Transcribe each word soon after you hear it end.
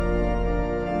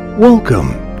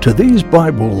Welcome to these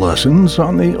Bible lessons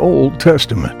on the Old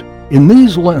Testament. In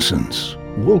these lessons,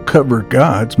 we'll cover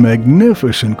God's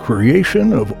magnificent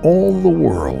creation of all the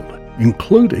world,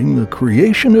 including the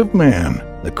creation of man,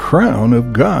 the crown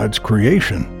of God's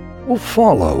creation. We'll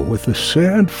follow with the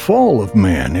sad fall of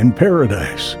man in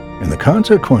paradise and the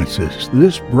consequences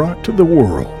this brought to the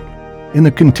world. In the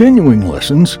continuing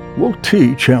lessons, we'll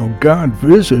teach how God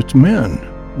visits men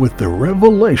with the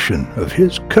revelation of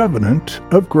His covenant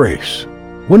of grace.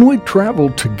 When we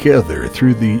travel together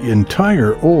through the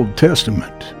entire Old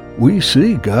Testament, we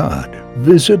see God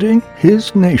visiting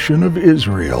His nation of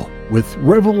Israel with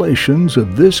revelations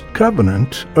of this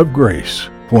covenant of grace,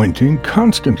 pointing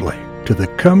constantly to the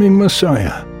coming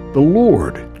Messiah, the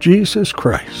Lord Jesus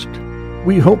Christ.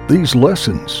 We hope these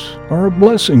lessons are a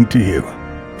blessing to you.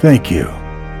 Thank you.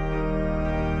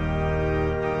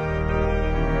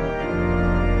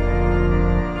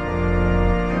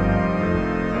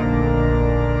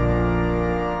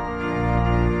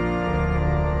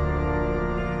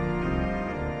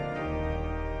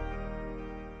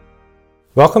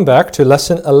 Welcome back to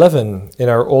Lesson 11 in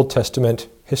our Old Testament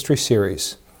history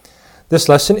series. This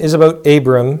lesson is about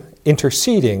Abram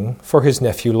interceding for his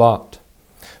nephew Lot.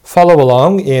 Follow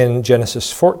along in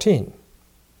Genesis 14.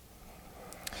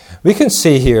 We can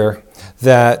see here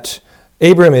that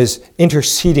Abram is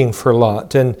interceding for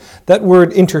Lot, and that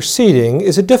word interceding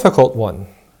is a difficult one.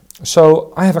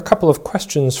 So I have a couple of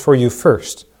questions for you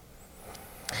first.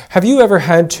 Have you ever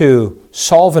had to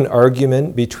solve an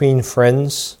argument between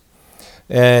friends?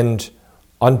 And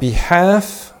on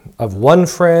behalf of one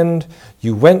friend,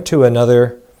 you went to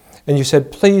another and you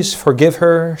said, "Please forgive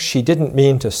her. She didn't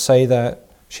mean to say that.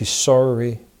 She's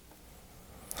sorry."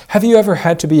 Have you ever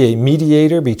had to be a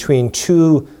mediator between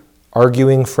two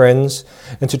arguing friends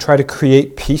and to try to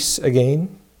create peace again?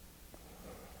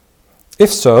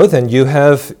 If so, then you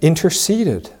have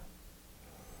interceded.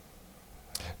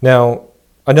 Now,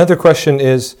 another question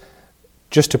is,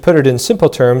 just to put it in simple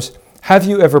terms, have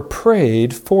you ever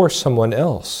prayed for someone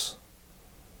else?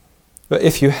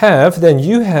 If you have, then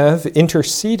you have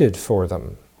interceded for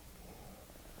them.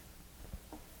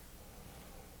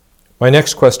 My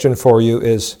next question for you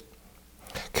is,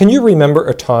 can you remember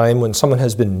a time when someone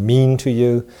has been mean to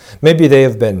you? Maybe they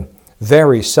have been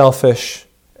very selfish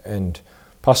and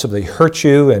possibly hurt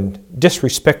you and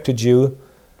disrespected you.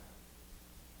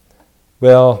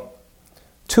 Well,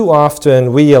 too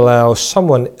often we allow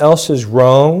someone else's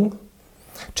wrong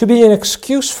to be an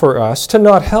excuse for us to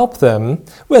not help them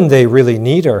when they really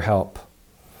need our help.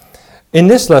 In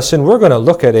this lesson, we're going to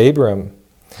look at Abram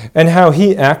and how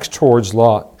he acts towards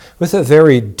Lot with a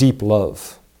very deep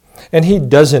love. And he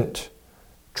doesn't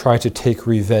try to take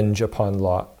revenge upon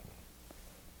Lot.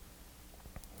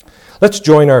 Let's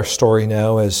join our story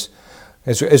now as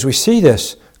we see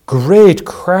this great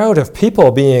crowd of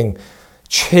people being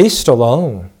chased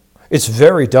along. It's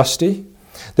very dusty.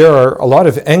 There are a lot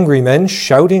of angry men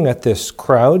shouting at this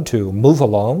crowd to move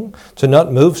along, to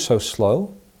not move so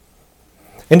slow.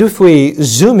 And if we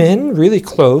zoom in really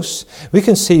close, we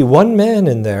can see one man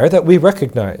in there that we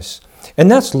recognize,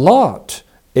 and that's Lot,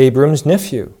 Abram's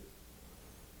nephew.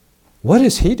 What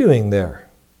is he doing there?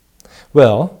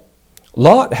 Well,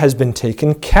 Lot has been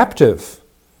taken captive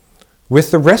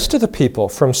with the rest of the people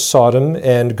from Sodom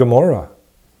and Gomorrah.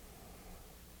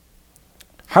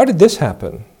 How did this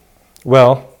happen?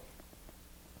 Well,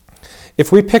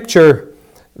 if we picture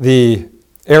the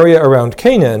area around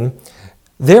Canaan,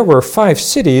 there were 5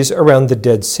 cities around the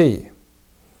Dead Sea.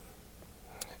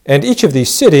 And each of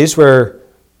these cities were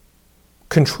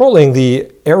controlling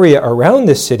the area around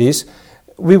the cities.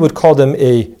 We would call them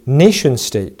a nation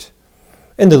state.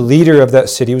 And the leader of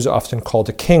that city was often called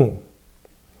a king.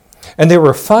 And there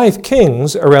were 5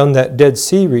 kings around that Dead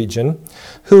Sea region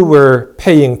who were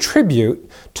paying tribute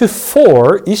to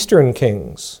 4 eastern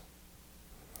kings.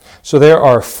 So there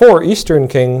are 4 eastern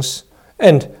kings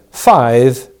and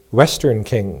 5 western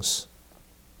kings.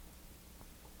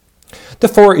 The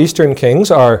 4 eastern kings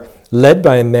are led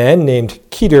by a man named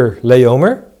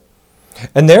Kedorlaomer,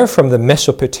 and they're from the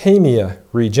Mesopotamia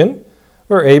region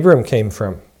where Abram came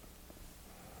from.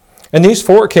 And these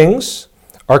 4 kings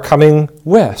are coming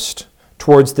west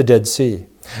towards the Dead Sea,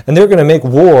 and they're going to make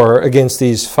war against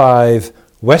these 5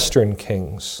 western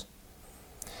kings.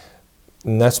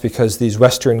 And that's because these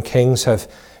western kings have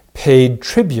paid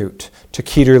tribute to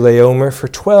Kedorlaomer for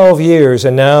 12 years,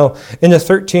 and now in the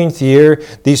 13th year,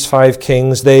 these 5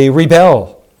 kings, they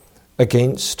rebel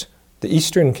against the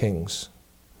eastern kings.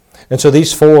 And so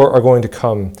these 4 are going to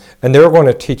come, and they're going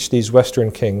to teach these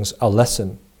western kings a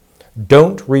lesson.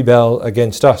 Don't rebel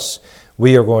against us.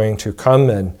 We are going to come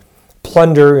and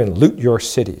plunder and loot your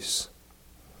cities.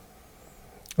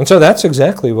 And so that's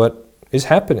exactly what is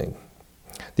happening.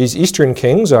 These eastern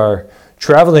kings are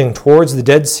traveling towards the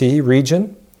Dead Sea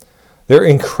region. They're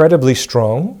incredibly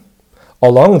strong.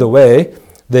 Along the way,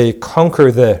 they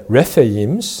conquer the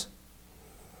Rephaims.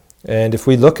 And if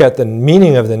we look at the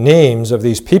meaning of the names of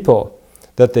these people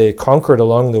that they conquered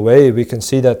along the way, we can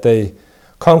see that they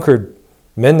conquered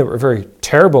men that were very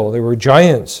terrible. They were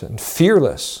giants and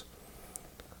fearless.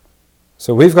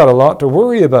 So we've got a lot to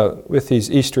worry about with these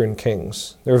eastern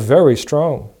kings. They're very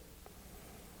strong.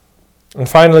 And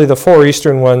finally, the 4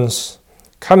 eastern ones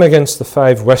come against the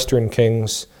 5 western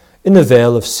kings in the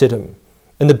Vale of Siddim,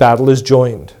 and the battle is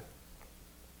joined.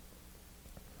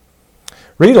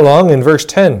 Read along in verse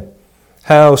 10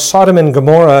 how Sodom and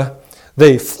Gomorrah,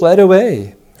 they fled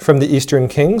away from the eastern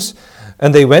kings,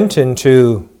 and they went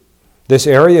into this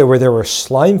area where there were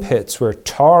slime pits, where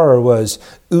tar was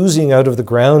oozing out of the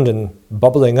ground and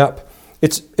bubbling up.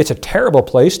 It's a terrible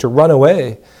place to run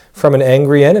away from an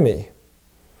angry enemy.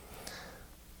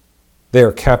 They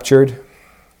are captured,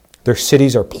 their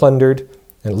cities are plundered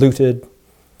and looted,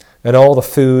 and all the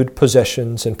food,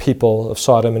 possessions, and people of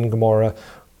Sodom and Gomorrah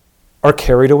are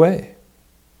carried away.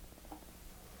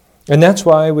 And that's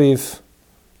why we've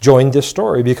joined this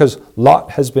story, because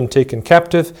Lot has been taken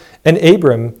captive and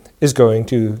Abram is going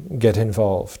to get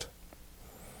involved.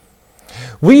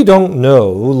 We don't know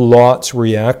Lot's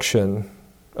reaction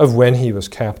of when he was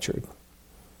captured.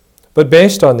 But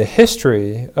based on the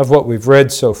history of what we've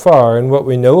read so far and what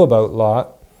we know about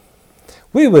Lot,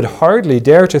 we would hardly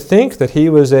dare to think that he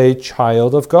was a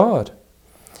child of God.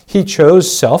 He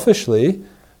chose selfishly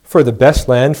for the best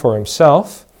land for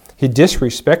himself. He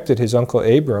disrespected his uncle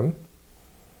Abram.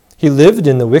 He lived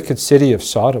in the wicked city of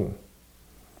Sodom.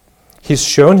 He's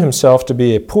shown himself to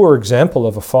be a poor example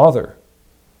of a father.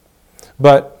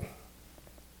 But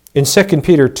in 2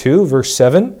 Peter 2, verse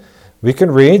 7, we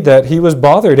can read that he was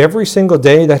bothered every single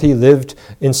day that he lived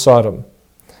in Sodom.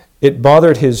 It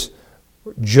bothered his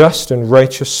just and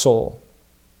righteous soul.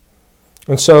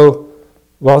 And so,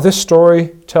 while this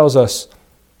story tells us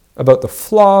about the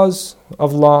flaws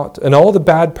of Lot and all the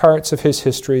bad parts of his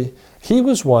history, he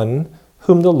was one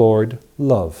whom the Lord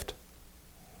loved.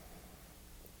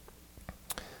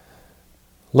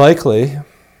 Likely,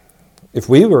 if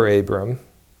we were Abram,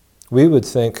 we would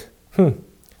think,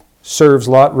 serves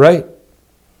Lot right.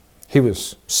 He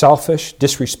was selfish,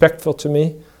 disrespectful to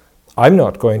me. I'm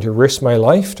not going to risk my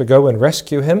life to go and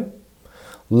rescue him.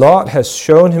 Lot has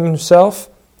shown himself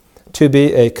to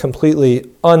be a completely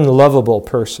unlovable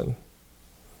person.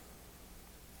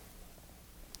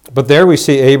 But there we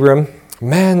see Abram.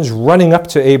 Man's running up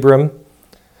to Abram,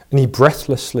 and he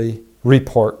breathlessly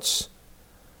reports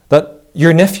that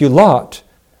your nephew Lot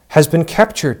has been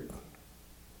captured.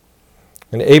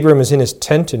 And Abram is in his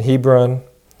tent in Hebron,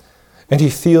 and he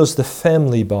feels the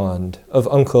family bond of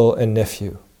uncle and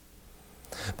nephew.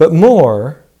 But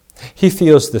more, he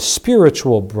feels the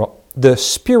spiritual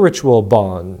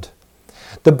bond,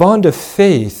 the bond of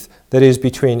faith that is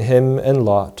between him and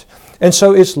Lot. And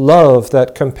so it's love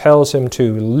that compels him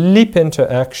to leap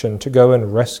into action to go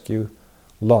and rescue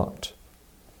Lot.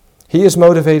 He is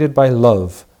motivated by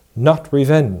love, not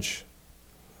revenge.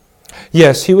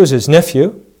 Yes, he was his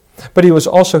nephew, but he was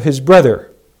also his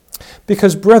brother,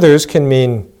 because brothers can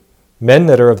mean men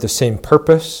that are of the same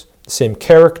purpose, the same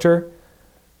character,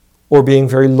 or being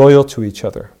very loyal to each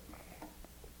other.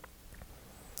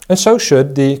 And so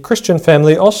should the Christian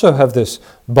family also have this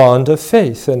bond of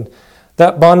faith. And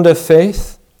that bond of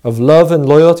faith, of love and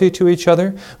loyalty to each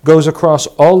other, goes across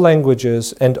all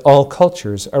languages and all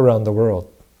cultures around the world.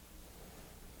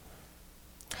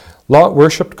 Lot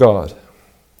worshipped God,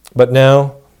 but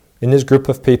now, in his group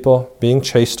of people being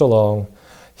chased along,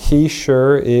 he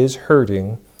sure is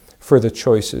hurting for the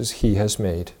choices he has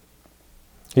made.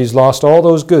 He's lost all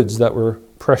those goods that were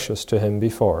precious to him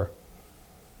before.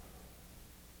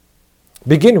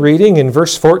 Begin reading in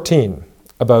verse 14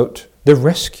 about the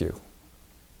rescue.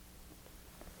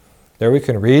 There we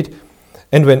can read,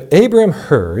 "And when Abram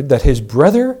heard that his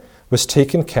brother was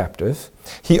taken captive,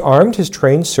 he armed his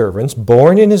trained servants,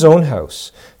 born in his own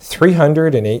house,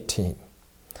 318,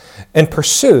 and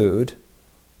pursued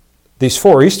these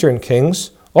 4 eastern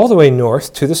kings all the way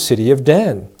north to the city of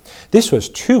Dan." This was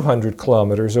 200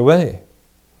 kilometers away.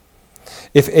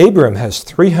 If Abram has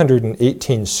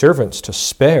 318 servants to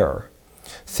spare,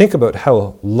 think about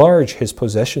how large his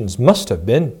possessions must have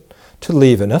been to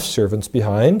leave enough servants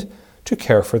behind to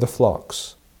care for the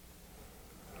flocks.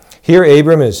 Here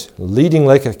Abram is leading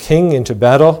like a king into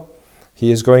battle.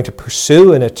 He is going to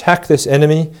pursue and attack this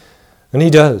enemy, and he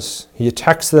does. He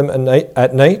attacks them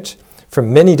at night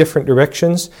from many different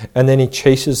directions, and then he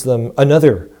chases them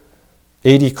another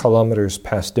 80 kilometers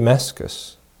past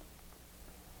Damascus.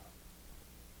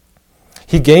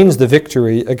 He gains the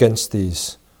victory against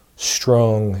these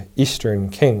strong eastern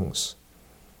kings.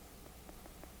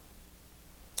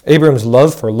 Abram's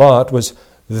love for Lot was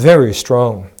very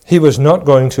strong. He was not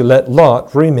going to let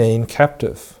Lot remain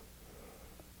captive.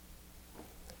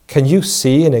 Can you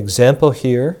see an example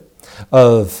here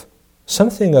of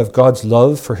something of God's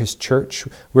love for his church,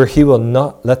 where he will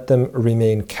not let them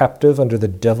remain captive under the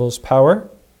devil's power?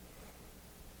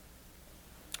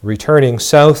 Returning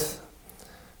south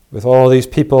with all these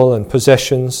people and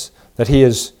possessions that he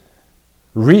has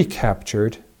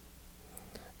recaptured,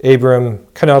 Abram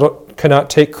cannot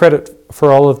take credit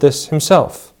for all of this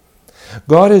himself.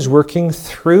 God is working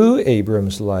through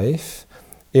Abram's life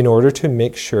in order to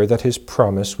make sure that his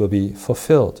promise will be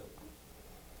fulfilled.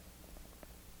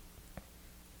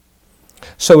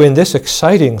 So in this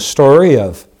exciting story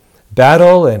of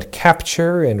battle and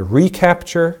capture and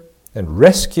recapture and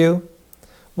rescue,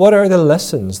 what are the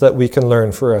lessons that we can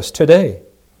learn for us today?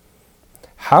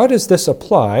 How does this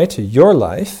apply to your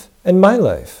life and my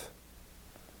life?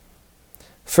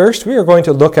 First, we are going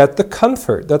to look at the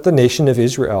comfort that the nation of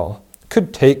Israel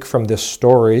could take from this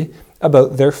story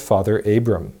about their father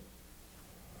Abram.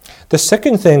 The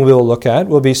second thing we will look at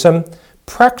will be some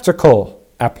practical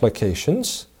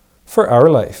applications for our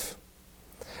life.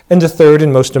 And the third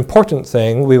and most important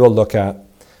thing we will look at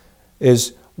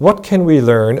is what can we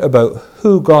learn about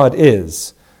who God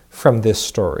is from this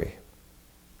story.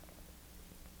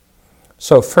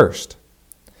 So first,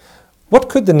 what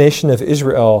could the nation of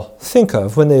Israel think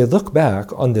of when they look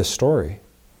back on this story?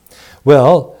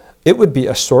 Well, it would be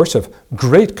a source of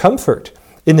great comfort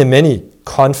in the many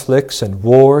conflicts and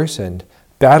wars and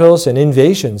battles and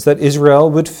invasions that Israel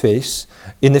would face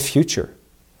in the future.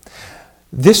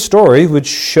 This story would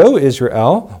show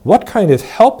Israel what kind of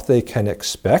help they can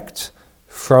expect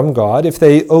from God if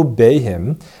they obey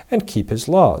him and keep his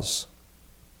laws.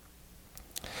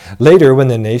 Later, when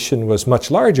the nation was much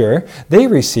larger, they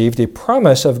received a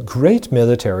promise of great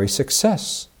military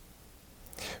success.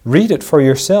 Read it for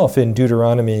yourself in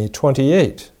Deuteronomy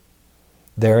 28.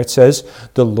 There it says,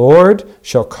 "The Lord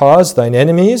shall cause thine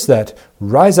enemies that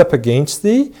rise up against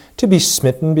thee to be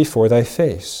smitten before thy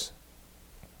face."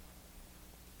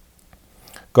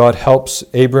 God helps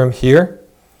Abram here,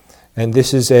 and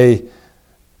this is a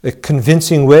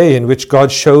convincing way in which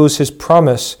God shows his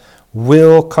promise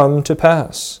will come to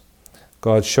pass.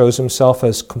 God shows himself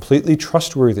as completely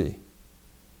trustworthy.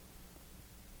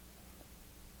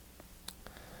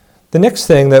 The next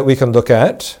thing that we can look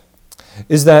at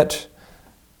is that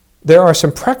there are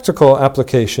some practical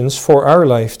applications for our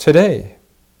life today.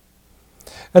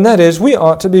 And that is, we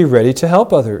ought to be ready to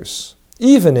help others,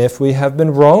 even if we have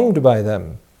been wronged by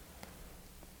them.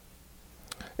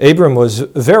 Abram was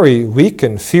very weak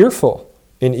and fearful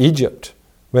in Egypt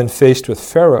when faced with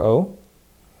Pharaoh.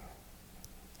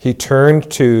 He turned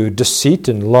to deceit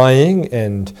and lying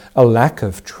and a lack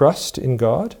of trust in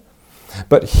God.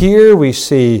 But here we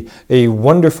see a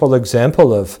wonderful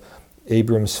example of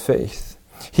Abram's faith.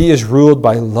 He is ruled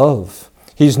by love.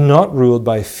 He's not ruled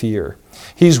by fear.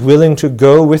 He's willing to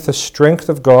go with the strength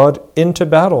of God into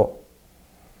battle.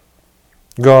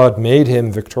 God made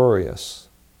him victorious.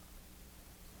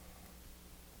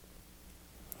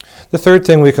 The third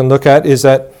thing we can look at is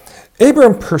that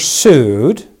Abram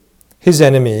pursued his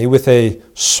enemy with a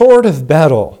sword of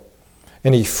battle,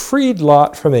 and he freed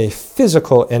Lot from a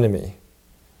physical enemy.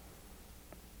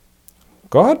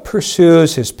 God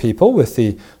pursues his people with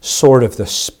the sword of the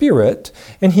Spirit,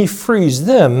 and he frees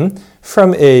them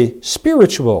from a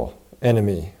spiritual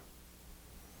enemy.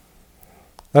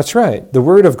 That's right. The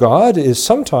Word of God is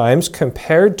sometimes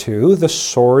compared to the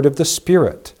sword of the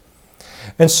Spirit.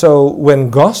 And so when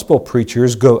gospel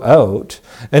preachers go out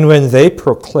and when they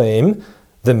proclaim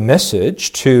the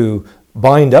message to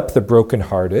bind up the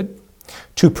brokenhearted,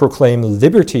 to proclaim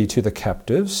liberty to the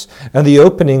captives, and the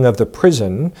opening of the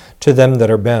prison to them that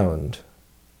are bound,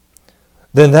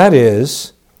 then that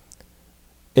is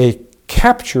a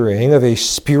capturing of a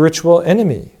spiritual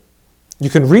enemy. You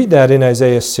can read that in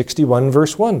Isaiah 61,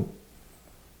 verse 1.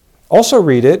 Also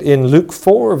read it in Luke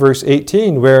 4, verse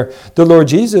 18, where the Lord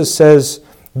Jesus says,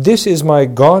 "This is my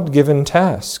God-given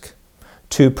task,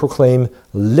 to proclaim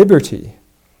liberty."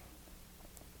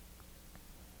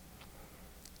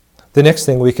 The next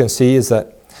thing we can see is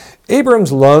that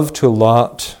Abram's love to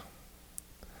Lot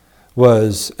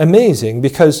was amazing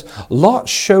because Lot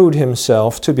showed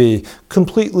himself to be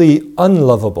completely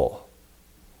unlovable.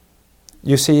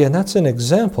 You see, and that's an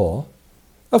example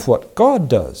of what God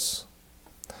does.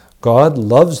 God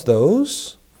loves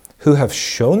those who have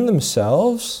shown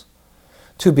themselves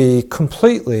to be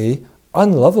completely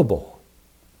unlovable.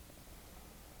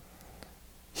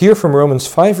 Hear from Romans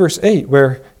 5 verse 8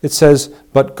 where it says,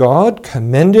 "But God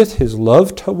commendeth his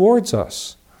love towards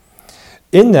us,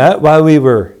 in that while we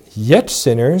were yet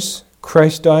sinners,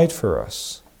 Christ died for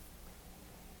us."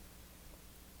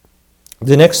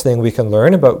 The next thing we can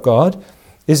learn about God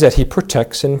is that he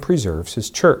protects and preserves his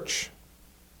church.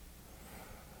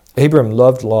 Abram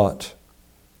loved Lot.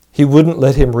 He wouldn't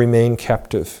let him remain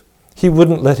captive. He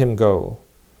wouldn't let him go.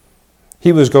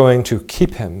 He was going to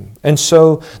keep him. And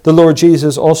so the Lord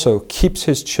Jesus also keeps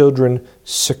his children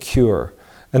secure,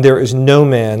 and there is no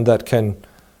man that can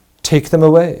take them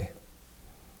away.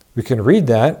 We can read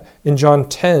that in John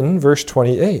 10, verse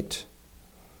 28,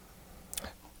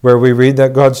 where we read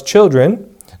that God's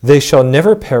children, they shall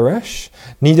never perish,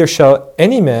 neither shall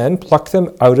any man pluck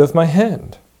them out of my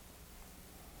hand.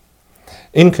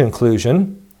 In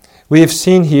conclusion, we have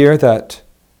seen here that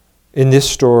in this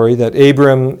story that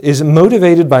Abram is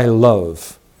motivated by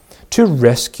love to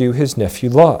rescue his nephew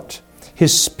Lot,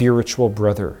 his spiritual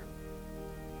brother.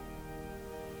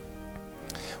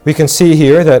 We can see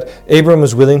here that Abram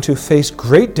was willing to face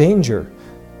great danger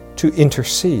to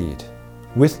intercede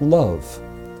with love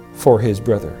for his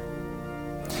brother.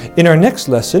 In our next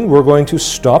lesson, we're going to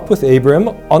stop with Abram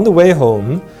on the way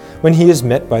home when he is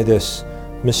met by this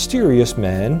mysterious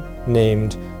man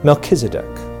named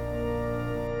Melchizedek.